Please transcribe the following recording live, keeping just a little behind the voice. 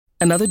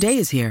Another day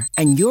is here,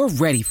 and you're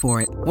ready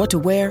for it. What to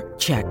wear?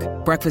 Check.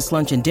 Breakfast,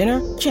 lunch, and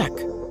dinner? Check.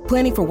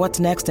 Planning for what's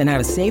next and how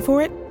to save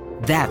for it?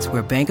 That's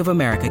where Bank of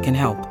America can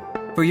help.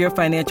 For your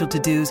financial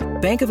to-dos,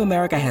 Bank of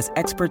America has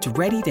experts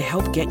ready to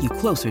help get you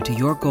closer to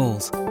your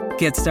goals.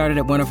 Get started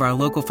at one of our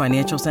local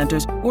financial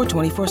centers or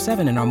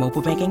 24/7 in our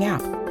mobile banking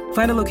app.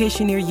 Find a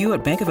location near you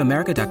at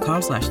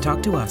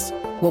bankofamerica.com/talktous.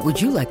 What would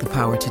you like the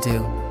power to do?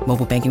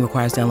 Mobile banking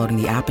requires downloading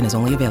the app and is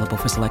only available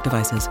for select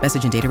devices.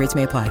 Message and data rates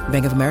may apply.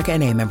 Bank of America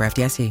N.A., member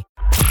FDIC.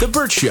 The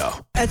Bert Show.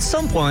 At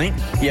some point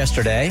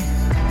yesterday,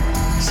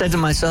 said to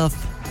myself,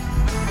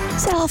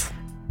 so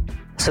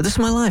this is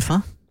my life,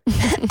 huh?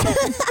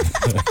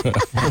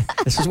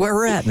 This is where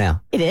we're at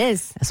now. It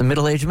is. As a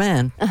middle-aged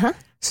man,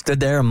 stood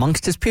there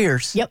amongst his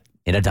peers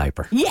in a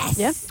diaper. Yes.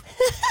 Yep.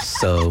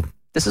 So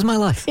this is my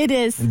life. It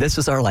is. This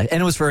is our life.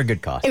 And it was for a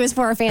good cause. It was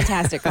for a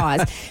fantastic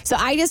cause. So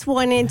I just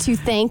wanted to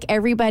thank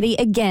everybody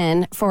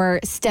again for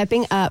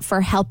stepping up,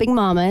 for helping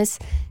mamas.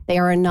 They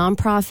are a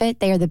nonprofit.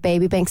 They are the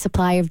Baby Bank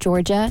Supply of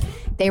Georgia.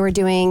 They were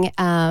doing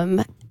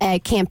a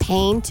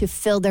campaign to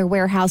fill their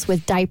warehouse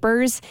with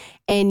diapers.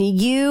 And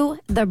you,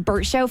 the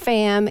Bert Show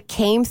fam,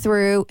 came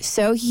through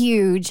so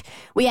huge.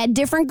 We had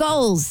different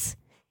goals.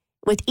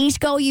 With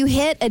each goal you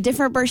hit, a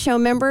different Bert Show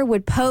member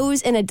would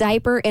pose in a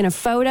diaper in a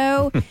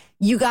photo.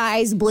 You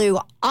guys blew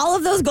all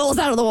of those goals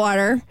out of the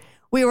water.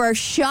 We were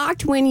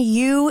shocked when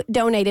you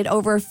donated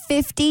over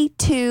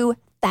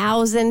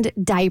 52,000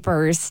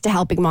 diapers to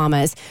Helping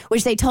Mamas,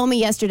 which they told me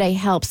yesterday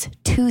helps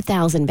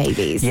 2,000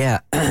 babies.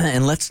 Yeah,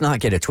 and let's not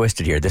get it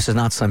twisted here. This is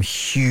not some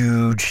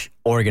huge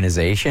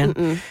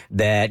organization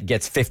that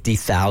gets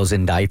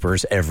 50,000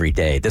 diapers every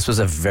day. This was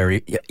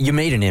you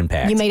made an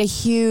impact. You made a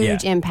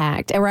huge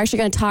impact. And we're actually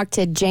going to talk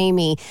to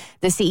Jamie,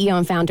 the CEO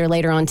and founder,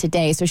 later on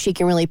today, so she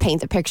can really paint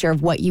the picture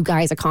of what you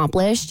guys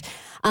accomplished.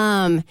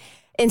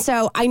 And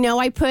so I know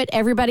I put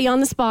everybody on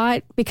the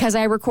spot because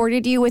I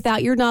recorded you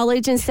without your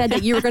knowledge and said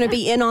that you were going to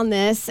be in on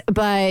this,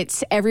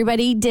 but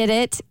everybody did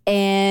it.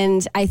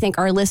 And I think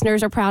our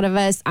listeners are proud of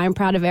us. I'm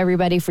proud of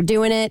everybody for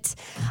doing it.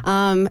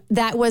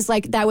 That was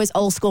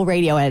old school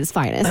radio at its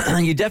finest.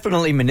 You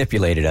definitely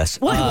manipulated us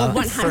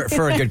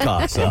for a good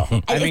cause. So.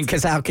 I mean,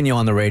 because how can you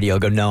on the radio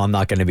go, no, I'm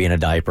not going to be in a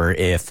diaper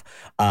if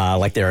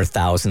there are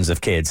thousands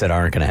of kids that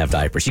aren't going to have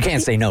diapers? You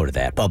can't say no to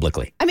that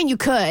publicly. I mean, you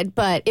could,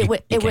 but it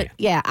would.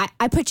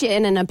 I put you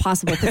in an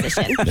impossible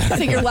position.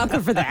 So you're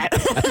welcome for that.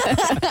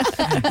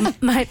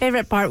 My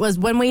favorite part was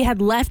when we had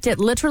left it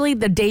literally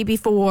the day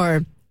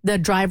before the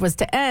drive was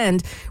to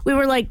end, we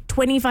were like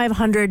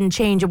 2,500 and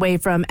change away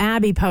from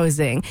Abby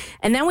posing.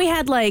 And then we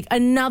had like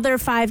another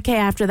 5K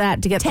after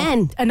that to get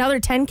 10. Another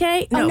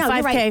 10K? No,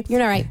 5K. You're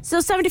not right. So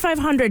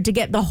 7,500 to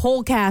get the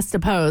whole cast to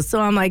pose. So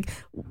I'm like,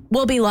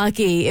 we'll be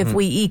lucky if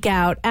we eke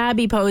out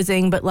Abby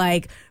posing, but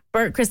like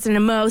Bert, Kristen,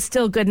 and Mo,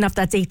 still good enough.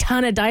 That's a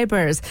ton of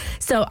diapers.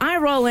 So I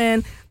roll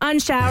in,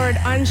 unshowered,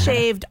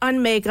 unshaved,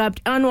 unmakeuped,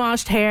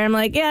 unwashed hair. I'm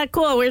like, yeah,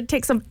 cool. We're going to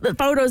take some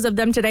photos of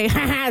them today.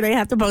 They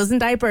have to pose in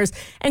diapers.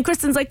 And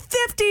Kristen's like,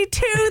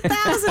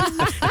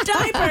 52,000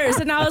 diapers.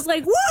 And I was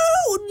like,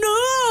 whoa,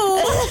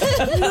 no,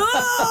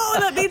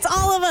 that beats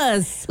all of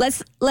us.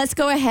 Let's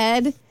go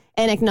ahead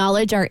and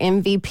acknowledge our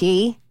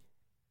MVP,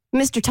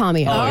 Mr.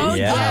 Tommy Owens. Oh,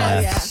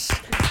 yes.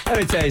 Let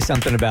me tell you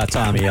something about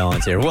Tommy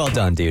Owens here. Well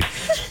done, dude.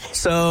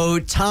 So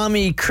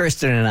Tommy,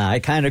 Kristen, and I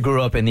kind of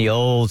grew up in the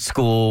old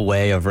school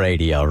way of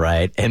radio,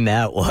 right? And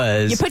that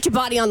was... You put your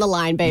body on the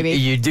line, baby.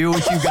 You do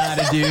what you got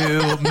to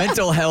do.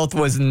 Mental health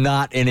was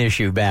not an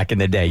issue back in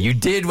the day. You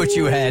did what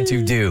you had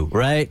to do,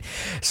 right?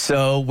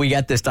 So we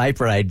got this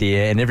diaper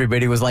idea, and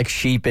everybody was like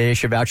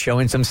sheepish about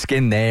showing some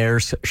skin there,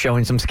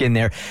 showing some skin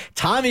there.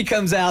 Tommy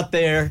comes out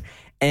there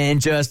and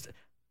just...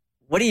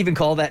 What do you even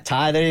call that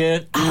tie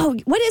there? Oh,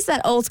 what is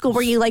that old school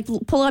where you like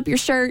pull up your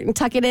shirt and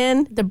tuck it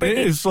in?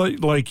 It's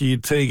like you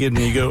take it and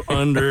you go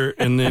under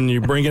and then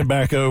you bring it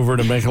back over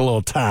to make a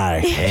little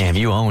tie. Damn,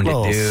 you owned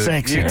it, dude.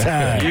 Sexy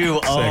tie. You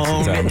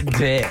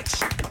owned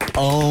it.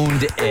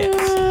 Owned it.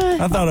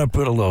 I thought I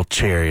put a little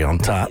cherry on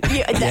top.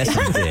 Yes,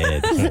 you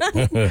did.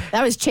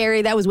 That was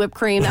cherry. That was whipped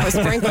cream. That was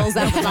sprinkles.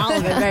 That was all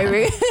of it,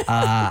 baby.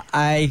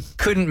 I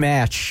couldn't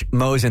match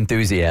Mo's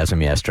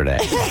enthusiasm yesterday.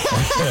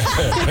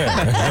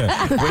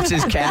 Which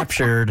is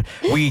captured.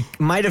 We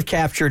might have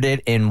captured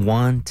it in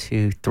 1,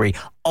 2, 3,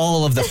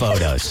 all of the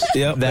photos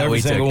that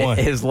we took. One.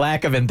 His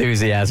lack of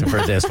enthusiasm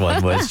for this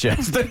one was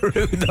just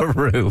the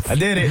roof. I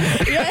did it.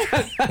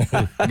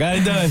 I got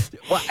it done.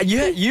 Well,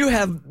 you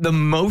have the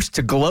most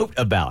to gloat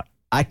about.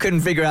 I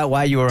couldn't figure out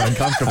why you were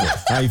uncomfortable.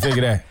 How you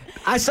figure that?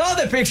 I saw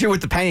the picture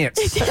with the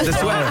pants, the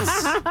sweaters.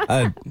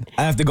 I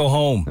have to go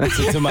home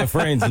to my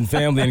friends and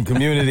family and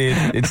community.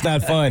 It's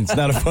not fun. It's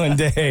not a fun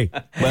day,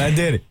 but I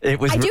did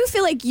it. I do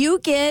feel like you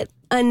get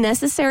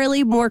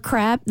unnecessarily more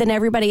crap than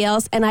everybody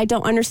else, and I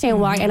don't understand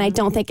why, and I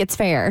don't think it's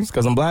fair. It's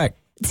because I'm black.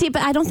 See,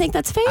 but I don't think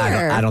that's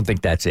fair. I don't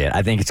think that's it.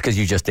 I think it's because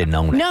you just didn't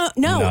own it.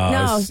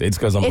 No. It's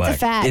because I'm black. It's a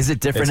fact. Is it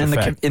different in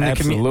the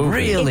community?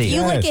 Really? If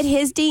you look at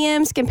his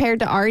DMs compared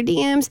to our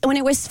DMs, when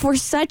it was for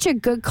such a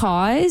good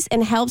cause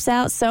and helps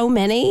out so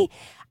many,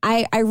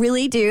 I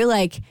really do.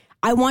 Like,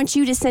 I want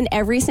you to send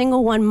every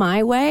single one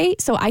my way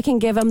so I can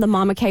give them the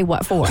Mama K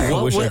what for.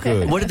 I wish I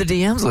could. What did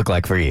the DMs look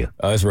like for you?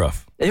 It's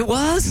rough. It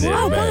was?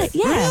 Yeah, Oh, man. God,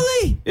 yeah.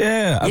 Really?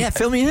 Yeah.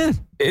 Fill me in.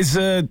 It's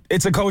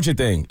a culture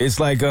thing. It's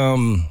like, how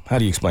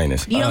do you explain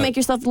this? You don't make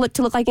yourself look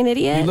like an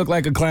idiot? You look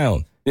like a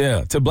clown.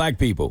 Yeah, to black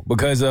people.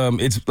 Because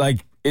it's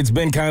like, it's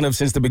been kind of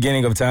since the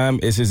beginning of time.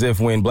 It's as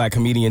if when black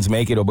comedians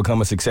make it or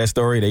become a success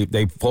story,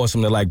 they force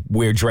them to like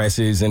wear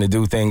dresses and to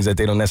do things that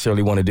they don't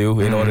necessarily want to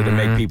do in order to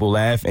make people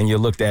laugh. And you're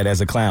looked at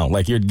as a clown.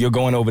 Like you're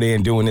going over there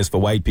and doing this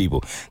for white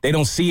people. They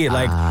don't see it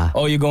like,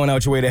 oh, you're going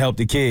out your way to help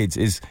the kids.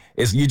 It's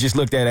you just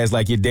looked at as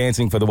like you're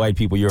dancing for the white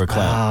people. You're a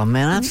clown. Oh,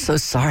 man, I'm so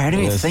sorry. I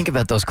didn't even think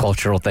about those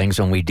cultural things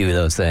when we do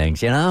those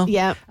things, you know?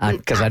 Yep.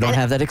 Because I don't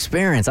have that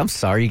experience. I'm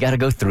sorry you got to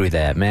go through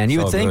that, man.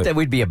 You would think that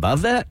we'd be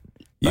above that?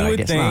 You But I would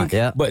guess think, not,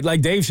 yeah. but like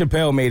Dave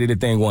Chappelle made it a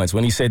thing once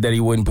when he said that he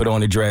wouldn't put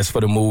on a dress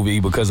for the movie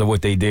because of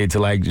what they did to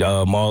like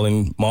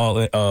Marlon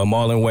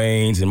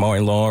Wayans and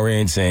Martin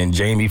Lawrence and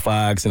Jamie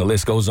Foxx, and the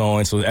list goes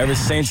on. So ever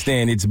since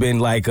then, it's been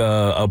like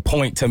a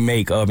point to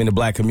make of in the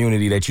black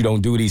community that you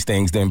don't do these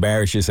things to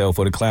embarrass yourself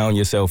or to clown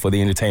yourself for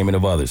the entertainment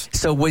of others.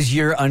 So was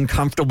your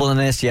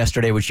uncomfortableness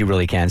yesterday, which you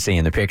really can't see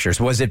in the pictures,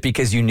 was it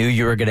because you knew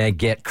you were going to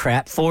get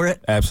crap for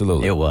it?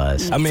 Absolutely. It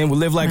was. I mean, we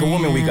Live Like a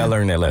Woman week, I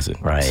learned that lesson.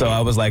 Right. So I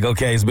was like,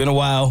 okay, it's been a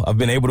while. I've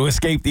been able to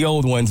escape the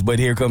old ones, but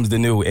here comes the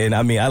new. And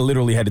I mean, I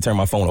literally had to turn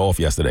my phone off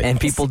yesterday. And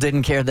people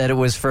didn't care that it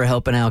was for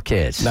helping out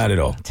kids. Not at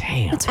all.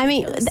 Damn. I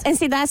mean, and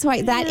see, that's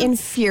why that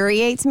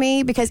infuriates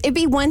me, because it'd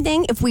be one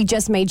thing if we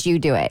just made you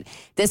do it.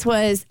 This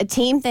was a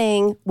team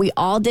thing. We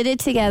all did it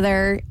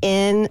together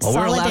in Well,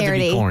 we're allowed to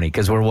solidarity. be corny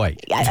because we're white.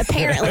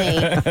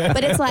 Apparently.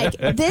 But it's like,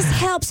 this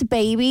helps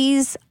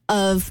babies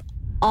of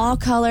all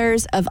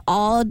colors, of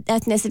all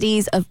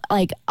ethnicities, of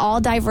like all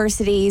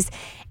diversities.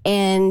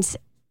 And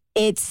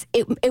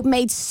it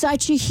made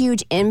such a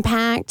huge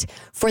impact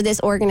for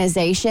this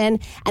organization.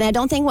 And I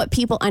don't think what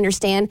people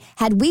understand,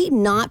 had we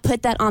not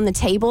put that on the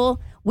table,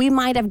 we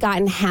might have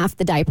gotten half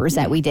the diapers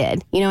that we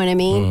did. You know what I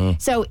mean? Mm-hmm.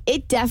 So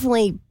it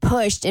definitely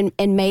pushed and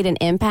made an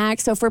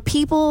impact. So for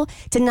people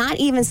to not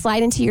even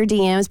slide into your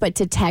DMs, but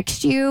to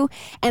text you,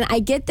 and I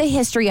get the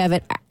history of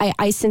it.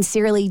 I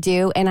sincerely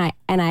do. And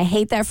I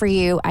hate that for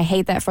you. I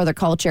hate that for the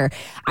culture.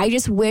 I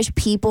just wish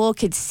people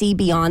could see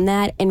beyond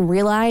that and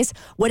realize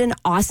what an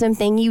awesome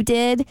thing you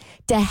did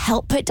to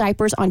help put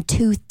diapers on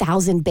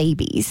 2,000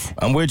 babies.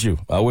 I'm with you.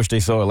 I wish they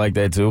saw it like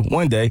that too.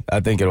 One day, I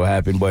think it'll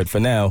happen. But for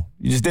now,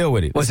 you just deal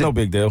with it. It's no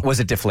big deal. Was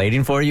it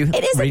deflating for you?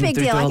 It is a big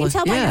deal. I can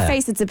tell by your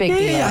face it's a big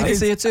deal. Yeah, I can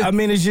see it too. I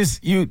mean, it's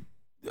just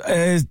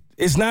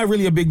it's not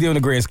really a big deal in the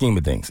grand scheme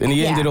of things. In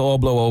the end, it'll all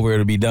blow over.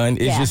 It'll be done.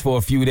 It's just for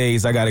a few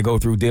days I got to go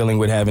through dealing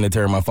with having to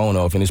turn my phone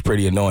off, and it's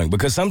pretty annoying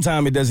because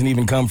sometimes it doesn't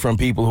even come from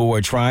people who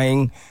are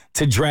trying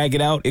to drag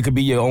it out. It could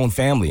be your own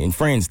family and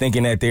friends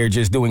thinking that they're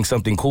just doing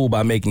something cool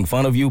by making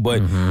fun of you.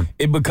 But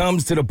it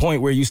becomes to the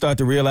point where you start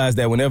to realize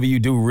that whenever you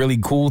do really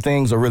cool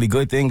things or really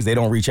good things, they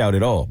don't reach out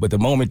at all. But the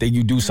moment that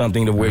you do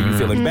something to where you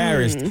feel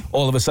embarrassed,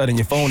 all of a sudden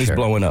your phone is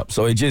blowing up.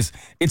 So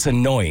it's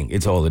annoying.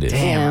 It's all it is.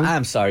 Damn,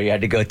 I'm sorry you had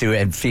to go through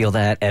it and feel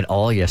that at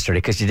all yesterday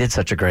because you did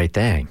such a great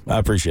thing. I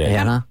appreciate it.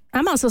 Anna?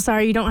 I'm also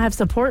sorry you don't have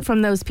support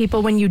from those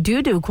people when you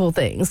do cool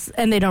things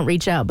and they don't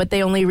reach out, but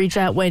they only reach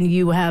out when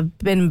you have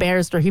been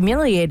embarrassed or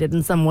humiliated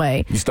in some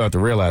way. You start to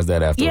realize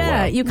that after a while.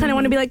 Yeah, you kind of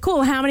want to be like,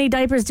 cool, how many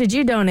diapers did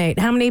you donate?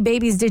 How many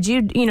babies did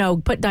you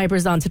put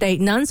diapers on today?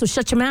 None, so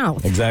shut your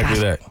mouth. Exactly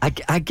that.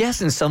 I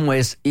guess in some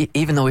ways,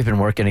 even though we've been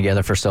working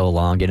together for so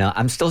long,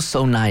 I'm still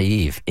so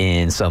naive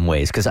in some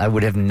ways because I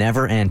would have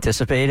never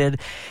anticipated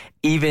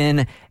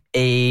even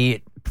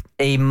a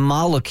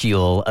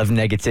molecule of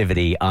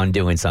negativity on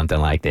doing something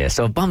like this.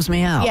 So it bums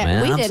me out,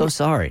 man. I'm so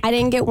sorry. I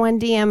didn't get one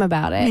DM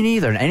about it. Me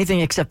neither.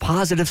 Anything except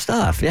positive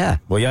stuff. Yeah.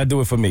 Well, y'all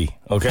do it for me,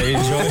 okay?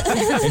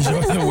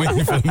 Enjoy the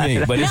win for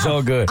me, but it's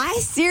all good. I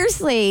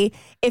seriously,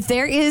 if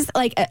there is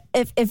like,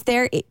 if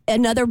there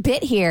another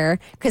bit here,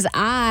 because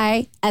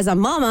I, as a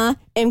mama,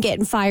 am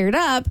getting fired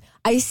up.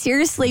 I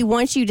seriously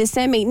want you to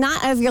send me,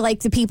 not of your, like,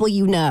 the people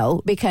you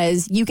know,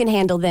 because you can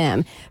handle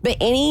them, but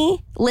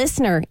any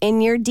listener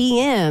in your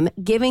DM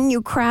giving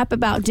you crap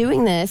about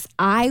doing this,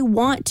 I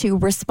want to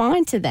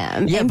respond to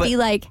them and be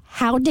like,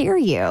 how dare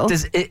you?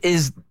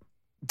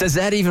 Does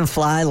that even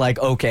fly? Like,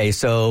 okay,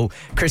 so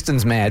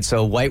Kristen's mad,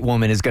 so white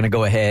woman is going to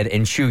go ahead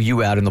and chew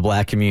you out in the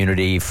black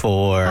community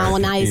for... Oh, well,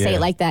 now you say it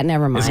like that.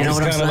 Never mind. You know It's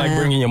what I'm kind of like saying?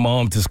 bringing your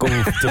mom to school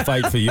to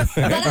fight for you.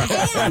 But I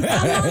am.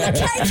 I'm on the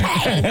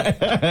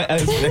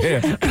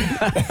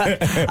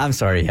KK. I'm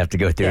sorry you have to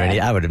go through any.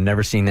 I would have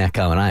never seen that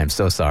coming. I am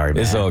so sorry,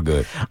 man. It's all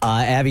good.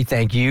 Abby,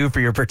 thank you for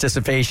your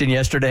participation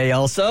yesterday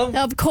also.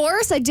 Of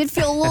course, I did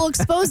feel a little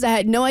exposed. I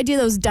had no idea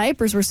those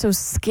diapers were so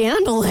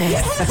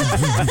scandalous.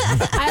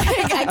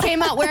 I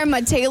came out not wearing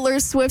my Taylor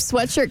Swift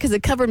sweatshirt because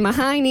it covered my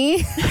hiney.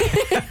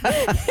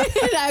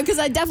 Because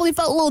I definitely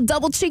felt a little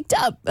double cheeked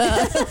up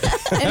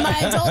in my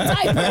adult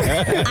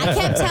diaper. I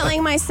kept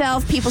telling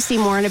myself, people see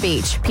more on a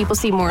beach. People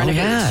see more on a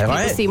beach.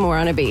 Right? People see more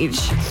on a beach.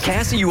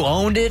 Cassie, you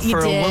owned it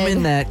for a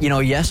woman that,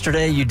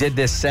 yesterday you did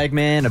this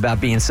segment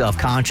about being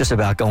self-conscious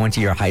about going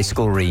to your high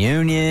school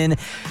reunion.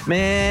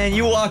 Man,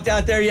 you walked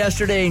out there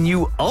yesterday and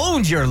you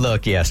owned your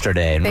look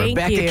yesterday. And Thank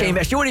Rebecca you. came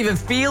back. She wasn't even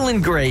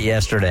feeling great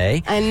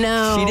yesterday. I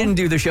know. She didn't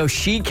do the show.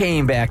 She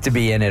came back to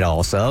be in it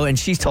also. And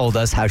she told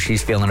us how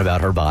she's feeling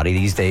about her body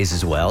these days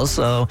as well.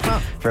 So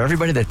for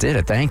everybody that did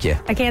it, thank you.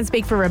 I can't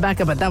speak for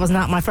Rebecca, but that was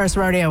not my first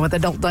rodeo with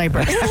adult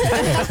diapers.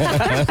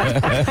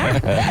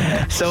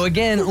 So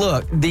again,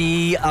 look,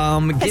 the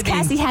Because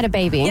Cassie had a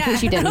baby, in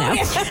case you didn't know.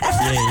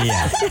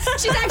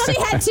 She's actually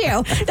had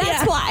two.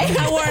 That's why.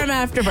 I wore them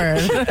after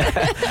birth.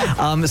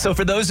 So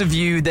for those of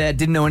you that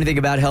didn't know anything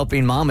about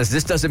helping mamas,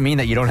 this doesn't mean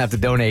that you don't have to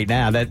donate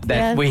now.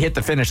 That we hit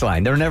the finish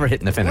line. They're never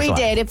hitting the finish line.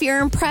 We did. If you're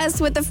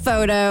impressed with the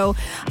photo,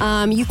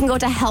 you can go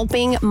to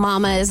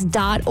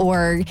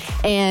helpingmamas.org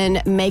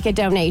and make a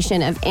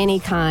donation of any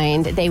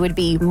kind. They would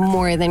be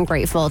more than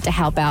grateful to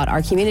help out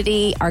our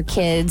community, our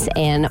kids,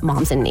 and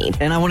moms in need.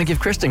 And I want to give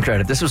Kristen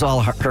credit. This was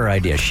all her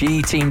idea.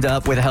 She teamed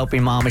up with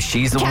Helping Mama.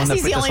 She's the one that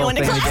Cassie's put the this only whole one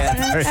to thing clap.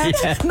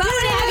 together. Mom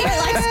and Abby are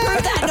like,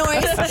 screw that noise.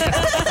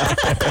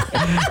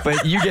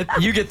 But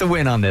you get the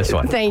win on this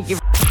one. Thank you.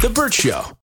 The Bert Show.